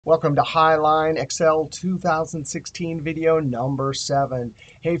Welcome to Highline Excel 2016 video number 7.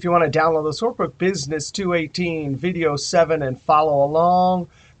 Hey, if you want to download the workbook Business 218 video 7 and follow along,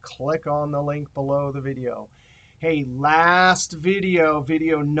 click on the link below the video. Hey, last video,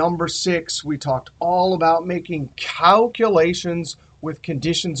 video number 6, we talked all about making calculations with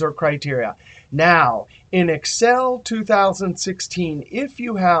conditions or criteria. Now, in Excel 2016, if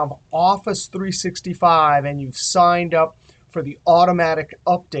you have Office 365 and you've signed up for the automatic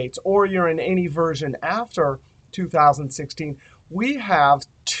updates, or you're in any version after 2016, we have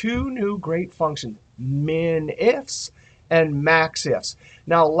two new great functions, MINIFS and MAXIFS.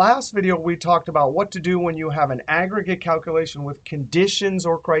 Now, last video we talked about what to do when you have an aggregate calculation with conditions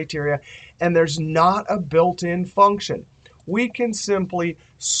or criteria, and there's not a built-in function. We can simply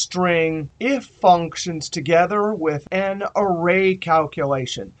string if functions together with an array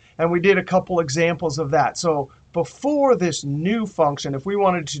calculation. And we did a couple examples of that. So before this new function, if we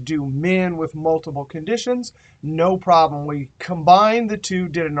wanted to do min with multiple conditions, no problem. We combined the two,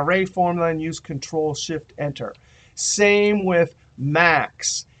 did an array formula, and used Control-Shift-Enter. Same with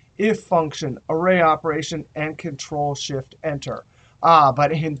max, if function, array operation, and Control-Shift-Enter.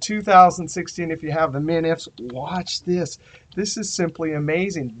 But in 2016, if you have the MINIFS, watch this. This is simply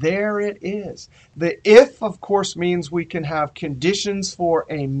amazing. There it is. The if, of course, means we can have conditions for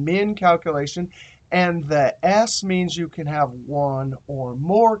a min calculation. And the S means you can have one or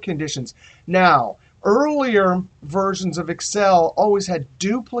more conditions. Now, earlier versions of Excel always had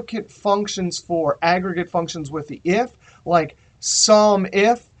duplicate functions for aggregate functions with the if, like sum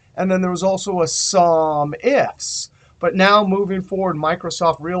if, and then there was also a sum ifs. But now moving forward,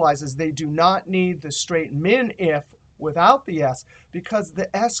 Microsoft realizes they do not need the straight min if without the S, because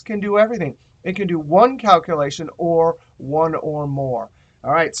the S can do everything. It can do one calculation or one or more.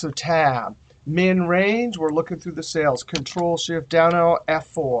 All right, so tab. Min range, we're looking through the cells. Control-Shift-Down arrow,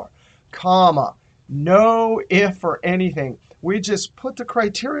 F4. Comma. No if or anything. We just put the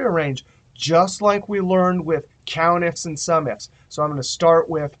criteria range just like we learned with COUNTIFs and SUMIFs. So I'm going to start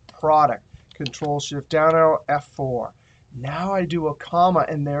with product. Control-Shift-Down arrow, F4. Now I do a comma,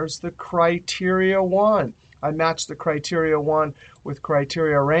 and there's the criteria 1. I match the criteria 1 with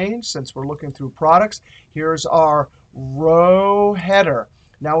criteria range since we're looking through products. Here's our row header.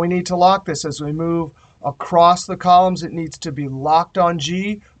 Now we need to lock this. As we move across the columns, it needs to be locked on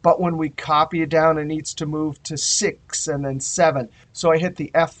G. But when we copy it down, it needs to move to 6 and then 7. So I hit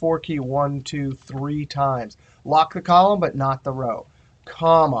the F4 key 1, 2, 3 times. Lock the column, but not the row.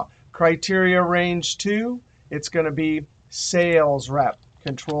 Comma. Criteria range 2, it's going to be sales rep.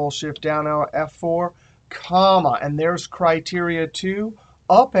 Control-Shift-Down arrow, F4. Comma. And there's criteria 2.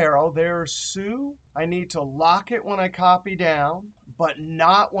 Up arrow, there's Sue. I need to lock it when I copy down, but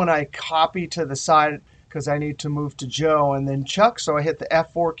not when I copy to the side, because I need to move to Joe and then Chuck. So I hit the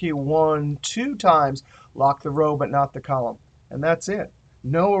F4 key 1, 2 times, lock the row but not the column. And that's it.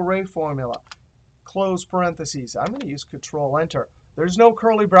 No array formula. Close parentheses. I'm going to use Control-Enter. There's no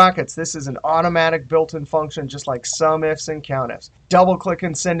curly brackets. This is an automatic built-in function just like SUMIFs and COUNTIFs. Double click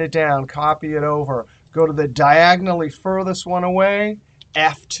and send it down. Copy it over. Go to the diagonally furthest one away.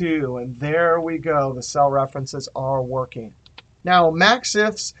 F2, and there we go. The cell references are working. Now,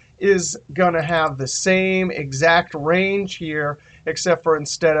 MAXIFS is going to have the same exact range here, except for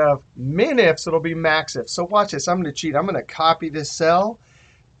instead of MINIFS, it'll be MAXIFS. So watch this. I'm going to cheat. I'm going to copy this cell,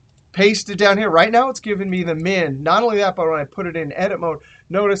 paste it down here. Right now, it's giving me the min. Not only that, but when I put it in edit mode,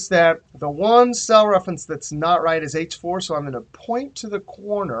 notice that the one cell reference that's not right is H4, so I'm going to point to the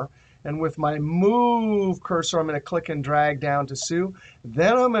corner. And with my move cursor, I'm going to click and drag down to Sue.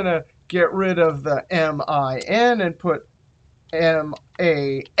 Then I'm going to get rid of the MIN and put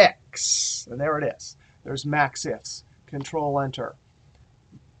MAX. And there it is. There's MAXIFS. Control-Enter.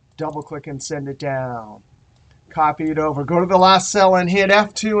 Double click and send it down. Copy it over. Go to the last cell and hit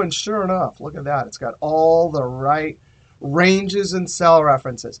F2. And sure enough, look at that. It's got all the right ranges and cell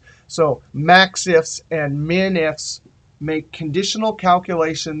references. So MAXIFS and MINIFS make conditional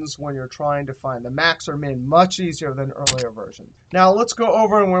calculations when you're trying to find the max or min much easier than earlier versions. Now let's go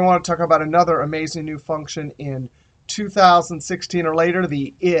over and we want to talk about another amazing new function in 2016 or later,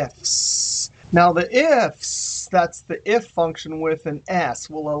 the ifs. Now the ifs, that's the if function with an S,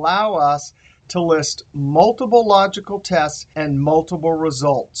 will allow us to list multiple logical tests and multiple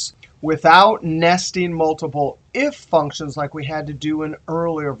results without nesting multiple if functions like we had to do in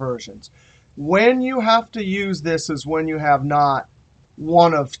earlier versions. When you have to use this is when you have not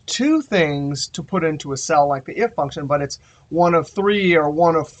one of two things to put into a cell like the if function, but it's one of 3 or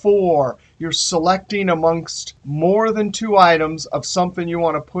one of 4. You're selecting amongst more than 2 items of something you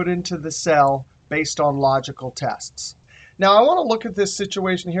want to put into the cell based on logical tests. Now, I want to look at this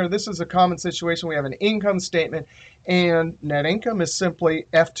situation here. This is a common situation. We have an income statement, and net income is simply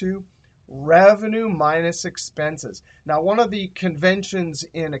F2, revenue minus expenses. Now, one of the conventions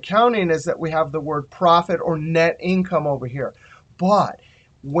in accounting is that we have the word profit or net income over here. But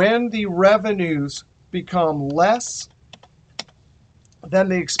when the revenues become less than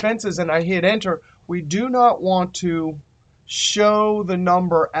the expenses and I hit enter, we do not want to show the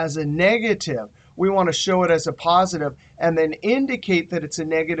number as a negative. We want to show it as a positive and then indicate that it's a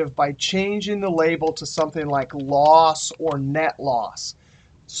negative by changing the label to something like loss or net loss.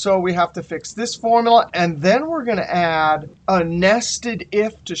 So we have to fix this formula, and then we're going to add a nested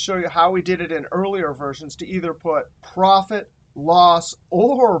if to show you how we did it in earlier versions to either put profit, loss,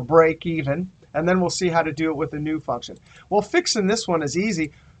 or break even, and then we'll see how to do it with a new function. Well, fixing this one is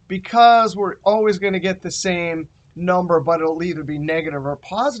easy because we're always going to get the same number, but it'll either be negative or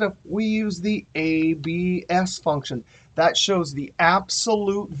positive. We use the ABS function. That shows the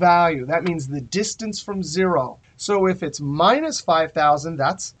absolute value. That means the distance from 0. So if it's minus 5,000,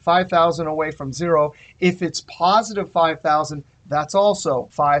 that's 5,000 away from 0. If it's positive 5,000, that's also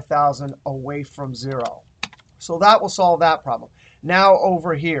 5,000 away from 0. So that will solve that problem. Now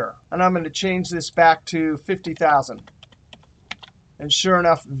over here, and I'm going to change this back to 50,000. And sure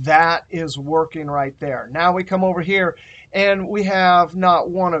enough, that is working right there. Now we come over here, and we have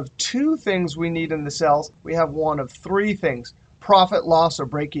not one of two things we need in the cells. We have one of three things: profit, loss, or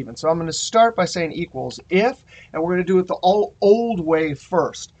break even. So I'm going to start by saying equals if, and we're going to do it the old way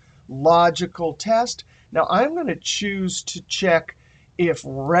first. Logical test. Now I'm going to choose to check if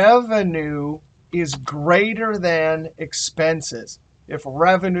revenue is greater than expenses. If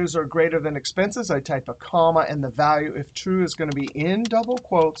revenues are greater than expenses, I type a comma, and the value, if true, is going to be in double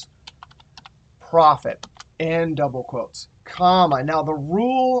quotes, profit, end double quotes, comma. Now, the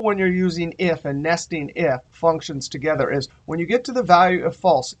rule when you're using if and nesting if functions together is when you get to the value of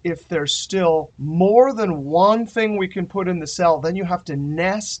false, if there's still more than one thing we can put in the cell, then you have to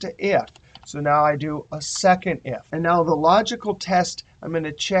nest if. So now I do a second if. And now the logical test, I'm going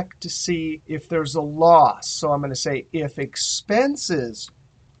to check to see if there's a loss. So I'm going to say if expenses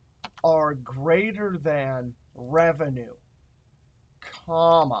are greater than revenue,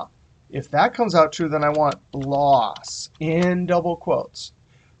 comma. If that comes out true, then I want loss in double quotes,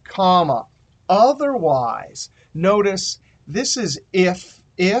 comma. Otherwise, notice this is if,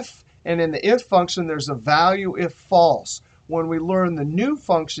 and in the if function, there's a value if false. When we learn the new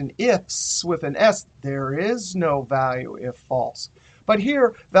function ifs with an s, there is no value if false. But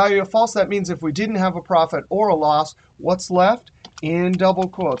here, value if false, that means if we didn't have a profit or a loss, what's left? In double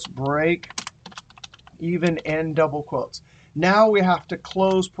quotes, break even, end double quotes. Now we have to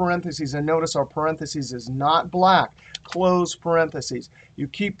close parentheses. And notice our parentheses is not black. Close parentheses. You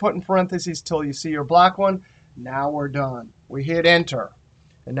keep putting parentheses till you see your black one. Now we're done. We hit enter.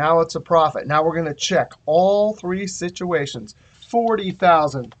 And now it's a profit. Now we're going to check all three situations.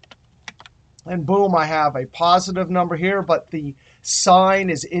 40,000. And boom, I have a positive number here, but the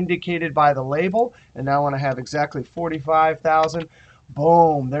sign is indicated by the label. And now when I have exactly 45,000,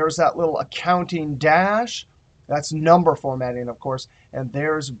 boom, there's that little accounting dash. That's number formatting, of course. And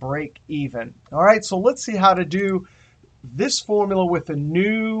there's break even. All right, so let's see how to do this formula with the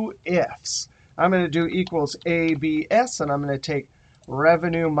new ifs. I'm going to do equals ABS, and I'm going to take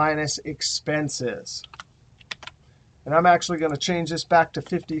revenue minus expenses. And I'm actually going to change this back to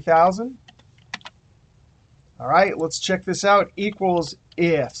 50,000. All right, let's check this out. Equals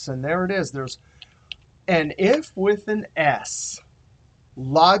ifs, and there it is. There's an if with an S.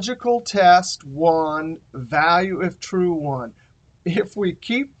 Logical test 1, value if true 1. If we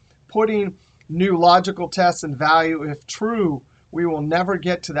keep putting new logical tests and value if true, we will never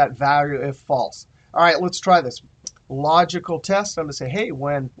get to that value if false. All right, let's try this. Logical test, I'm going to say, hey,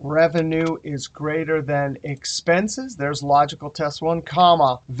 when revenue is greater than expenses, there's logical test 1,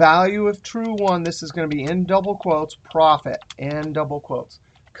 comma, value if true 1, this is going to be in double quotes, profit, in double quotes,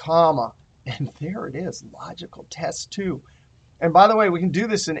 comma, and there it is, logical test 2. And by the way, we can do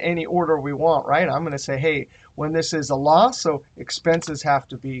this in any order we want, right? I'm going to say, hey, when this is a loss, so expenses have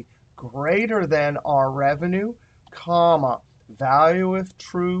to be greater than our revenue, comma, value if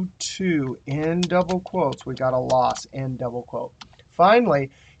true 2, in double quotes. We got a loss, in double quote.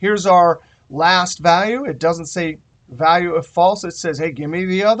 Finally, here's our last value. It doesn't say value if false. It says, hey, give me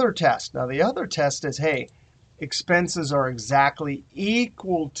the other test. Now, the other test is, hey, expenses are exactly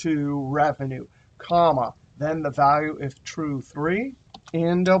equal to revenue, comma, then the value if true 3,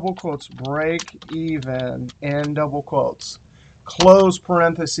 in double quotes, break even, in double quotes. Close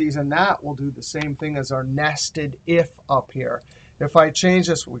parentheses, and that will do the same thing as our nested if up here. If I change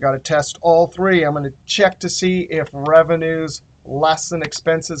this, we got to test all three. I'm going to check to see if revenues less than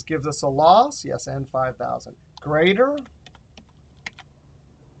expenses gives us a loss. Yes, and 5,000. Greater.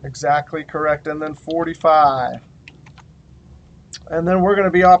 Exactly correct. And then 45. And then we're going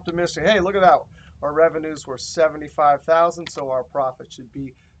to be optimistic. Hey, look at that. Our revenues were 75,000, so our profit should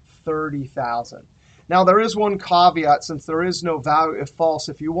be 30,000. Now, there is one caveat. Since there is no value if false,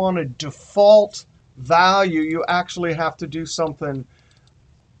 if you want a default value, you actually have to do something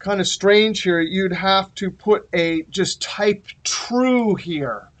kind of strange here. You'd have to put just type true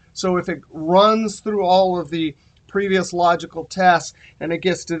here. So if it runs through all of the previous logical tests and it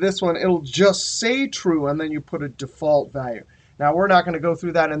gets to this one, it'll just say true, and then you put a default value. Now, we're not going to go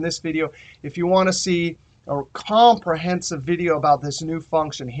through that in this video. If you want to see a comprehensive video about this new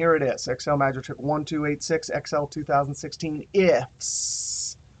function, here it is, Excel Magic Trick 1286, Excel 2016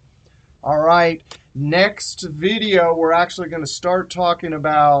 IFS. All right, next video, we're actually going to start talking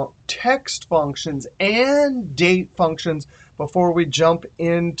about text functions and date functions before we jump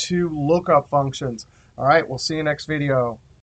into lookup functions. All right, we'll see you next video.